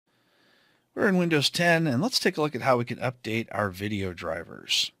We're in Windows 10, and let's take a look at how we can update our video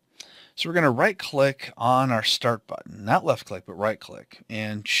drivers. So we're going to right-click on our Start button, not left-click, but right-click,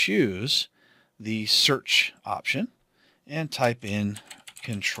 and choose the Search option, and type in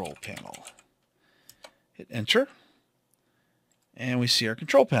Control Panel. Hit Enter, and we see our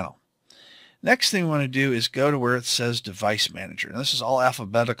Control Panel. Next thing we want to do is go to where it says Device Manager. Now, this is all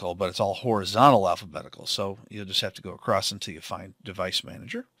alphabetical, but it's all horizontal alphabetical, so you'll just have to go across until you find Device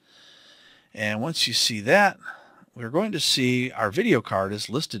Manager. And once you see that, we're going to see our video card is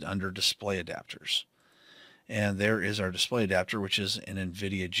listed under Display Adapters. And there is our display adapter, which is an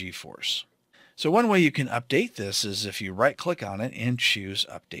NVIDIA GeForce. So one way you can update this is if you right-click on it and choose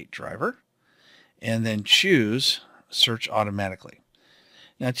Update Driver, and then choose Search Automatically.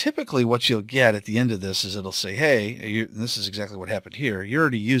 Now, typically what you'll get at the end of this is it'll say, hey, and this is exactly what happened here, you're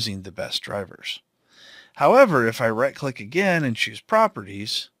already using the best drivers. However, if I right-click again and choose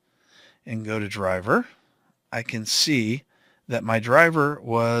Properties, and go to driver, I can see that my driver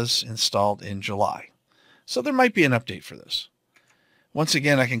was installed in July. So there might be an update for this. Once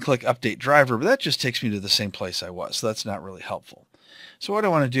again, I can click Update Driver, but that just takes me to the same place I was, so that's not really helpful. So what I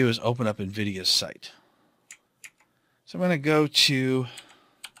want to do is open up NVIDIA's site. So I'm going to go to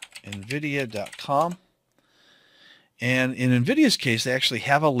nvidia.com. And in NVIDIA's case, they actually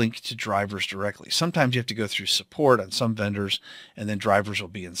have a link to drivers directly. Sometimes you have to go through support on some vendors, and then drivers will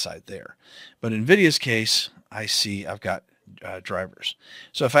be inside there. But in NVIDIA's case, I see I've got drivers.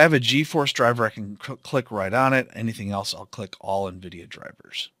 So if I have a GeForce driver, I can click right on it. Anything else, I'll click all NVIDIA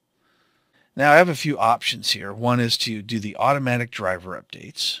drivers. Now I have a few options here. One is to do the automatic driver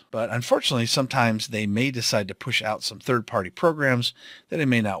updates, but unfortunately sometimes they may decide to push out some third-party programs that I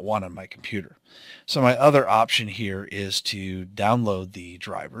may not want on my computer. So my other option here is to download the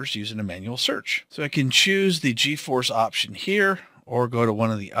drivers using a manual search. So I can choose the GeForce option here, or go to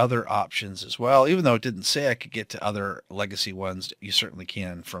one of the other options as well. Even though it didn't say I could get to other legacy ones, you certainly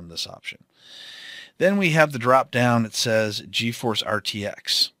can from this option. Then we have the drop down. It says GeForce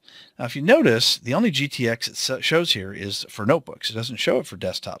RTX. Now, if you notice, the only GTX it shows here is for notebooks. It doesn't show it for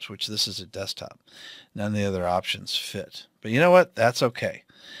desktops, which this is a desktop. None of the other options fit. But you know what? That's okay.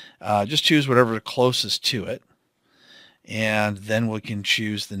 Just choose whatever is closest to it. And then we can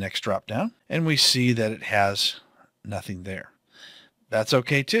choose the next drop down. And we see that it has nothing there. That's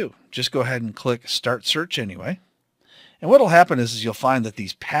okay too. Just go ahead and click Start Search anyway. And what will happen is you'll find that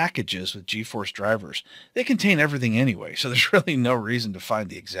these packages with GeForce drivers, they contain everything anyway, so there's really no reason to find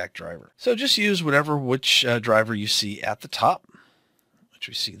the exact driver. So just use which driver you see at the top, which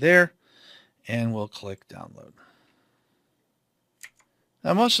we see there, and we'll click Download.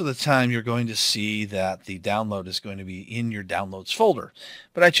 Now, most of the time you're going to see that the download is going to be in your Downloads folder,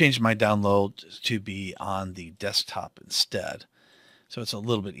 but I changed my download to be on the desktop instead, so it's a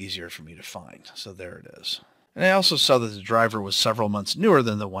little bit easier for me to find. So there it is. And I also saw that the driver was several months newer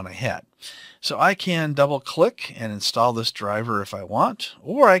than the one I had. So I can double click and install this driver if I want,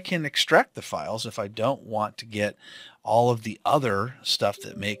 or I can extract the files if I don't want to get all of the other stuff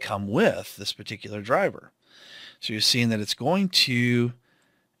that may come with this particular driver. So you're seeing that it's going to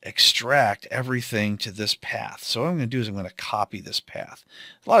extract everything to this path. So what I'm going to do is I'm going to copy this path.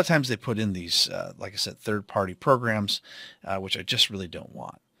 A lot of times they put in these, like I said, third-party programs, which I just really don't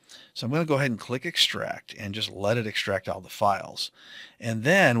want. So I'm going to go ahead and click Extract and just let it extract all the files. And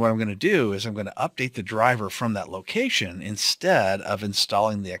then what I'm going to do is I'm going to update the driver from that location instead of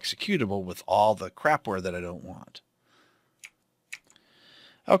installing the executable with all the crapware that I don't want.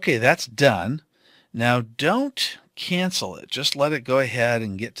 Okay, that's done. Now don't cancel it. Just let it go ahead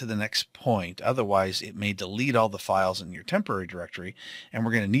and get to the next point. Otherwise, it may delete all the files in your temporary directory, and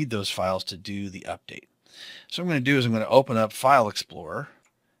we're going to need those files to do the update. So what I'm going to do is I'm going to open up File Explorer,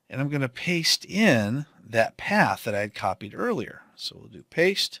 and I'm going to paste in that path that I had copied earlier. So we'll do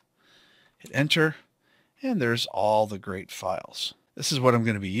paste, hit enter, and there's all the great files. This is what I'm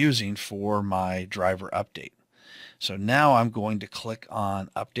going to be using for my driver update. So now I'm going to click on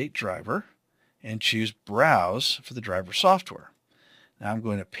Update Driver and choose Browse for the driver software. Now I'm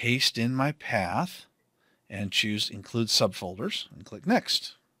going to paste in my path and choose Include Subfolders and click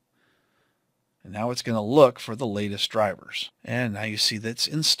Next. And now it's going to look for the latest drivers. And now you see that it's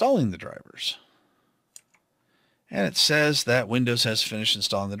installing the drivers. And it says that Windows has finished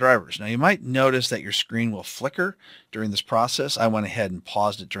installing the drivers. Now you might notice that your screen will flicker during this process. I went ahead and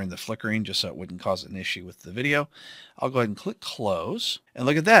paused it during the flickering just so it wouldn't cause an issue with the video. I'll go ahead and click Close. And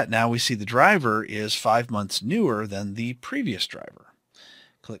look at that. Now we see the driver is 5 months newer than the previous driver.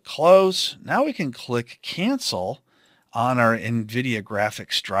 Click Close. Now we can click Cancel on our NVIDIA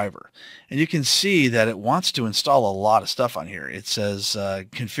graphics driver. And you can see that it wants to install a lot of stuff on here. It says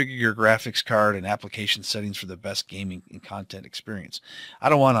configure your graphics card and application settings for the best gaming and content experience. I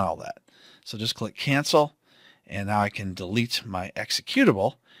don't want all that. So just click cancel, and now I can delete my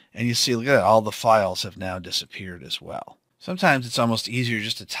executable, and you see, look at that, all the files have now disappeared as well. Sometimes it's almost easier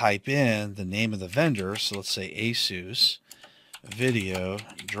just to type in the name of the vendor. So let's say ASUS video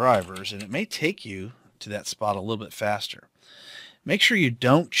drivers, and it may take you to that spot a little bit faster. Make sure you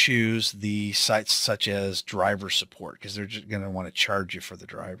don't choose the sites such as driver support, because they're just going to want to charge you for the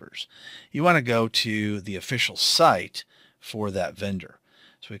drivers. You want to go to the official site for that vendor.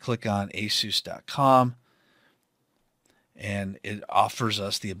 So we click on asus.com, and it offers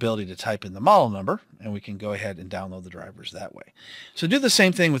us the ability to type in the model number, and we can go ahead and download the drivers that way. So do the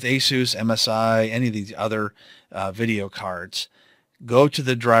same thing with ASUS, MSI, any of these other video cards. Go to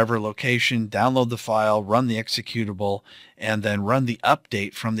the driver location, download the file, run the executable, and then run the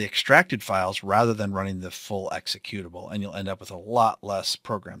update from the extracted files rather than running the full executable, and you'll end up with a lot less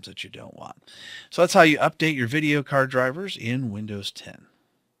programs that you don't want. So that's how you update your video card drivers in Windows 10.